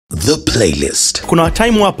The playlist. Kuna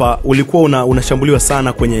time hapa ulikuwa unashambuliwa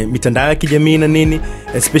sana kwenye mitandao ya kijamii na nini,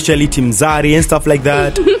 especially timzari and stuff like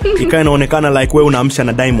that. Ikawa inaonekana like wewe unaamsha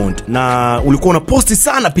na Diamond, na ulikuwa unaposti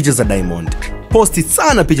sana picha za Diamond.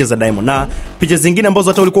 Na picha zingine ambazo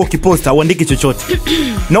hata ulikuwa ukiposta hauandiki chochote.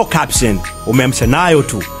 No caption, umeamsha nayo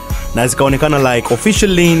tu. Na zikaonekana like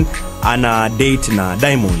official LYN ana date na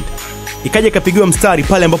Diamond. Ikaja ikapigiwa mstari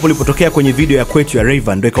pale ambapo ulipotokea kwenye video ya kwetu ya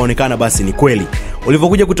Rayvanny, ndio ikaonekana basi ni kweli.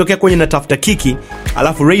 Ulivyokuja kutokea kwenye natafuta kiki,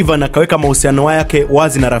 alafu Rayvanny akaweka mahusiano yake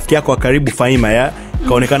wazi na rafiki yako wa karibu Faima ya.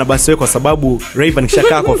 Kaonekana basi wewe kwa sababu Rayvanny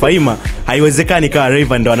kishakaa kwa Faima, haiwezekani kama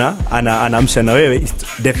Rayvanny ndo anaamsha na wewe,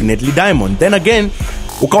 definitely Diamond. Then again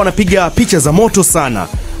ukawa unapiga picha za moto sana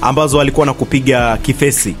ambazo walikuwa nakupiga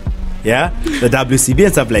kifesi. Yeah? The WCB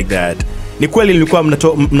and stuff like that. Ni kweli nilikuwa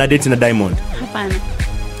mna date na Diamond? Hapana.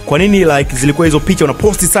 Kwa nini like zilikuwa hizo picha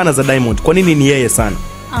unaposti sana za Diamond? Kwa nini ni yeye sana?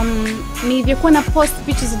 Nilivyokuwa na post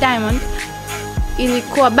pictures za Diamond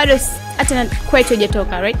ilikuwa bado hata na kwetu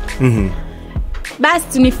hajatoka, right?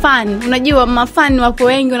 Basi ni fan. Unajua mafan wapo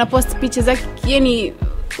wengi wanapost pictures zake, yani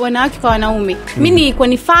wanawake kwa wanaume. Mimi nilikuwa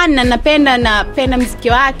ni fan na napenda muziki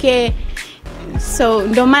wake. So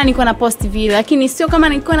ndo maana nilikuwa na post vile, lakini sio kama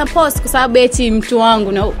nilikuwa na post kwa sababu eti mtu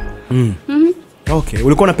wangu na Okay,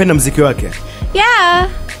 ulikuwa unapenda muziki wake? Yeah,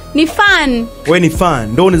 ni fan. Wewe ni fan,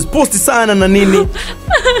 ndio unaposti sana na nini?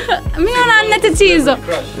 Mimi naona tatizo.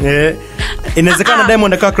 Inawezekana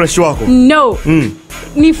Diamond akawa crush wako? No.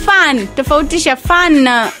 Ni fan, tofautisha fan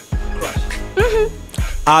na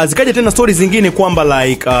zikaja tena stories zingine kwamba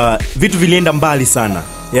like vitu vilienda mbali sana.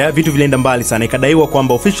 Yeah, vitu vilienda mbali sana. Ikadaiwa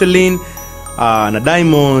kwamba official LYN na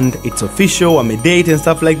Diamond it's official, wamedate and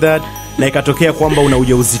stuff like that. Na ikatokea kwamba una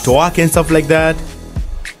ujauzito wake and stuff like that.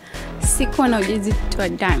 Sikuwa na ujauzito wa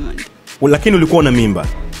Diamond. Lakini ulikuwa na mimba.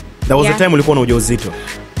 There was a time ulikuwa na ujauzito.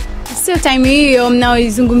 Sio time hiyo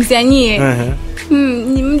mnaoizungumzia nyie.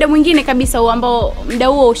 Ni muda mwingine kabisa ambao muda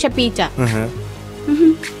huo ushapita.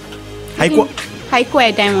 Haikuwa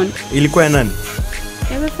ya Diamond. Ilikuwa ya nani?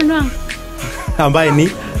 Ya boyfriend wangu. Ambaye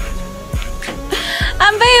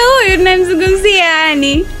huyu tunamzungumzia,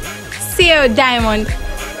 yani sio Diamond.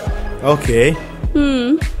 Okay.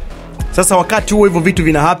 Sasa wakati huo hivyo vitu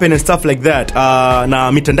vina happen and stuff like that,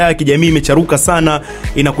 na mitandao ya kijamii imecharuka sana,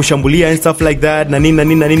 inakushambulia and stuff like that, na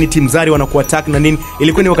nini timzari wanakuattack na nini,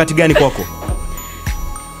 ilikuwa ni wakati gani kwako?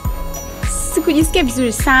 Sikujisikia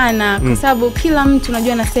vizuri sana kwa sababu kila mtu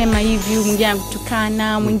unajua anasema hivi, mwingine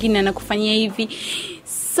anakutukana, mwingine anakufanyia hivi.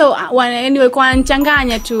 So yani walikuwa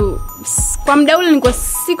wanachanganya tu. Kwa muda ule nilikuwa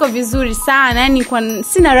siko vizuri sana, yani kwa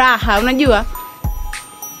sina raha, unajua?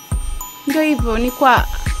 Ndio hivyo, nilikuwa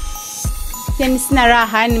yani sina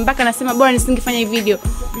raha, yani mpaka nasema bora nisingefanya hii video.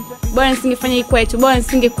 Bora nisingefanya hii kwetu, bora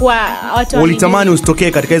nisingekuwa watu wa. Ulitamani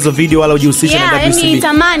usitokee katika hizo video wala ujihusishe na WCB? Yani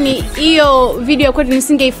nitamani hiyo video kwetu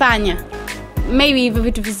nisingeifanya. Maybe hivyo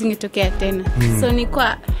vitu visingetokea tena. So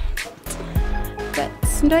nilikuwa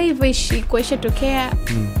ndio hivyo ishatokea.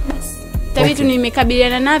 Basi tabitu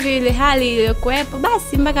nimekabiliana navyo ile hali iliyokuepo,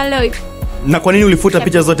 basi mpaka leo. Na kwa nini ulifuta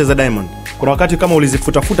picha zote za Diamond? Kuna wakati kama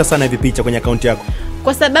ulizifuta sana hivi picha kwenye account yako.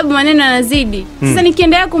 Kwa sababu maneno yanazidi. Sasa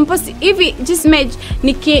nikiendelea kumpost hivi, just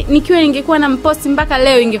imagine nikiwa ningekuwa na mpost mpaka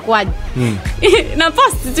leo ingekuwaje? Na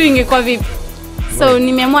post tu ingekuwa vipi? So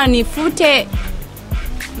nimeamua nifute,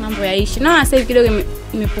 mambo yaishi. Na sasa hivi kidogo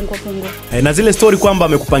imepungua. Na zile story kwamba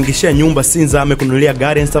amekupangishia nyumba Sinza, amekununulia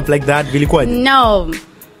gari and stuff like that, vilikuwaje? No.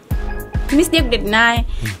 Mimi sijui naye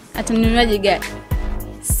atanunuaje gari.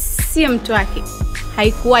 Sio mtu wake.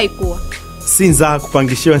 Haikuwahi kuwa. Sinza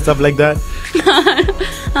kupangishia and stuff like that?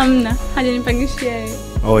 Hamna, hajanipangishia yeye.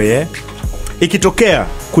 Oh yeah. Ikitokea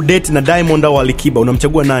kudate na Diamond au Alikiba,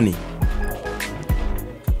 unamchagua nani?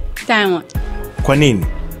 Diamond. Kwa nini?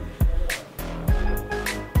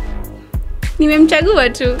 Nimemchagua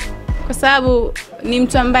tu kwa sababu ni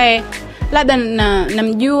mtu ambaye labda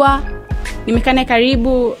namjua, nimekana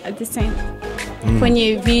karibu at the same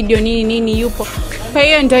kwenye video nini yupo. Kwa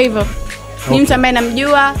hiyo ndio hivyo. Ni mtu ambaye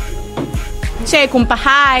namjua, che kumpa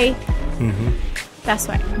hai. That's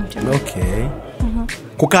why. Okay.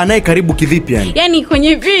 Kukaa naye karibu kivipi yani? Yani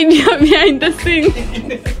kwenye video behind the scene.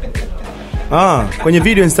 Kwenye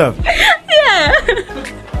video and stuff. Yeah.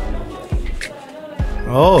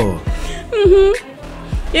 Oh.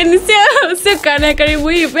 Yani sio kana karibu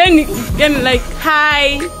hivi, yani like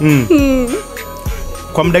hi.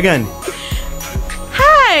 Kwa muda gani?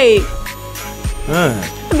 Hi.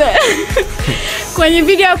 Kwenye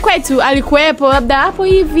video kwetu alikuwepo labda hapo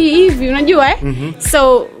hivi, unajua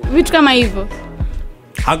So vitu kama hivyo.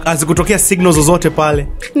 Hazikutokea signals zozote pale?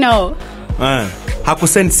 No.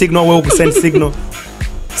 Hakusend signal, wewe ukusend signal?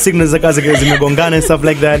 signals za kazi zimegongana and stuff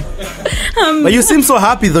like that. But you seem so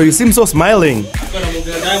happy though, you seem so smiling.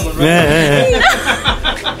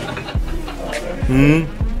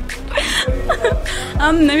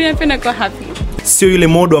 Na mimi napenda kuwa happy. Sio yule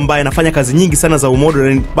modo ambaye anafanya kazi nyingi sana za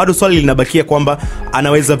umodo. Bado swali linabakia kwamba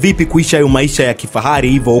anaweza vipi kuisha hayo maisha ya kifahari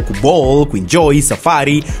hivyo, kuball, kuenjoy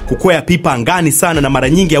safari, kukwea pipa angani sana, na mara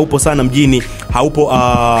nyingi haupo sana mjini, haupo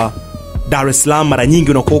Dar es Salaam, mara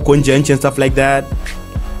nyingi unakuwa uko nje ya nchi and stuff like that.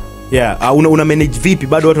 Yeah, una manage vipi?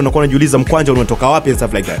 Bado watu wanakuwa wanajiuliza mkwanja unatoka wapi and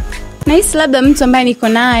stuff like that. Nahisi labda mtu ambaye niko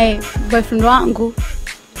naye, boyfriend wangu,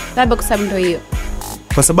 labda kwa sababu ndio hiyo.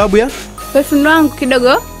 Kwa sababu ya boyfriend wangu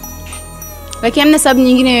kidogo, lakini hamna sababu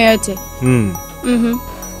nyingine yoyote.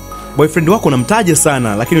 Boyfriend wako unamtaja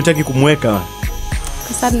sana lakini hutaki kumweka.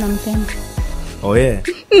 Kwa sababu nampenda. Oh yeah.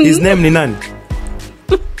 His name ni nani?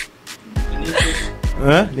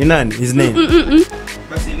 Ni nani his name?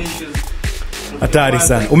 Hatari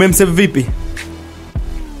sana. Umemsave vipi?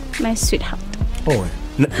 My sweetheart. Oh.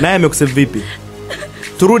 Naye amekusave vipi?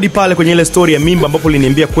 Turudi pale kwenye ile story ya mimba ambapo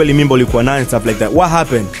uliniambia kweli mimba ulikuwa nayo stuff like that. What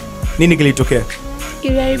happened? Nini kilitokea?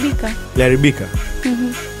 Iliharibika.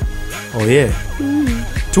 Oh yeah.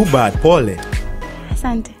 Too bad, pole.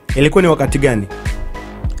 Asante. Ilikuwa ni wakati gani?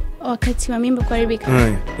 Wakati wa mimba kuharibika.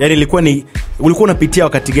 Yaani ilikuwa ni ulikuwa unapitia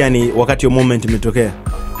wakati gani wakati hiyo moment imetokea?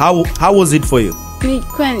 How was it for you?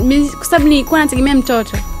 Kwa sababu nilikuwa nategemea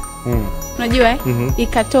mtoto. Unajua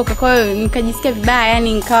ikatoka, kwa hiyo nikajisikia vibaya,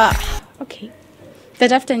 yani nikawa okay.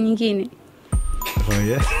 Tatafuta nyingine. Oh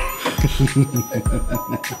yeah.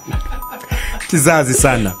 Kizazi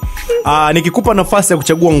sana. Nikikupa nafasi ya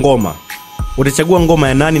kuchagua ngoma, utachagua ngoma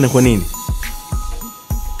ya nani na kwa nini?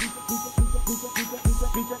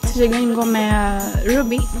 Tutachagua ngoma ya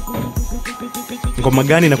Ruby. Ngoma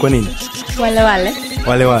gani na kwa nini?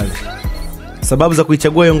 Wale. Sababu za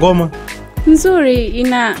kuichagua hiyo ngoma? Nzuri,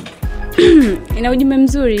 ina ujumbe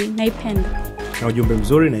mzuri, naipenda. Na ujumbe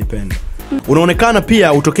mzuri, naipenda. Unaonekana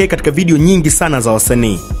pia utokee katika video nyingi sana za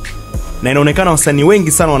wasanii. Na inaonekana wasanii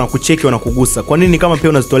wengi sana wanakucheki, wanakugusa. Kwa nini kama pia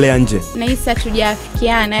unazitolea nje? Nahisi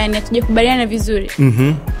hatujafikiana, yani hatujakubaliana vizuri.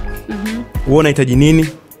 Wewe unahitaji nini?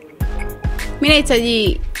 Mimi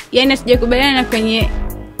nahitaji, yani hatujakubaliana kwenye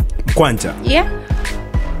mkwanja. Yeah.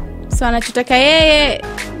 So anachotaka yeye,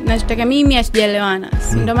 nachotaka mimi hatujaelewana.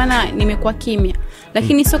 Ndio maana nimekuwa kimya.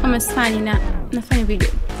 Lakini sio kama sifanyi na nafanya video.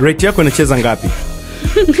 Rate yako inacheza ngapi?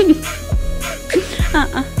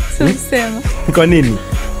 Sema. Kwa nini?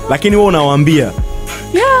 Lakini wewe unawaambia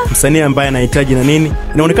msanii ambaye anahitaji na nini,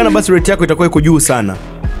 inaonekana basi rate yako itakuwa iko juu sana.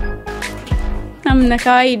 Hamna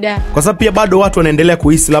kawaida. Kwa sababu pia bado watu wanaendelea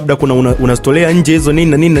kuhisi labda kuna unastolea nje hizo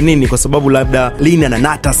nini na nini na nini, kwa sababu labda LYN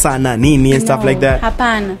ananata sana nini and stuff like that.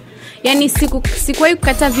 Hapana. Yaani sikuwahi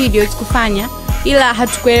kukata video kufanya, ila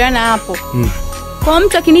hatukuelewana hapo. Kwa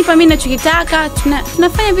mtu akinipa mimi ninachokitaka,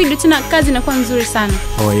 tunafanya video tena, kazi inakuwa nzuri sana.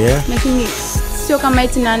 Oh yeah. Lakini sio kama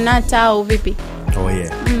eti na nata au vipi. Oh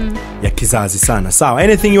yeah. Ya kizazi sana. Sawa,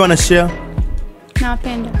 anything you wanna share?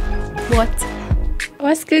 Napenda. What?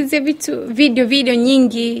 Wasikilize video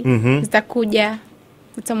nyingi zitakuja.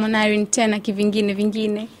 Utamwona LYN tena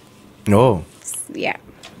kivingine. No. Yeah.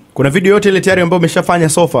 Kuna video yote ile tayari ambayo umeshafanya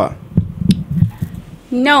so far?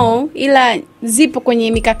 No, ila zipo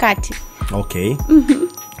kwenye mikakati. Okay.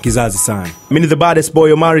 Kizazi sana. Mimi the baddest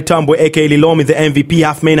boy Omari Tambwe aka LilOmmyTV, the MVP,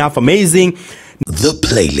 half man half amazing. The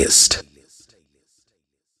playlist.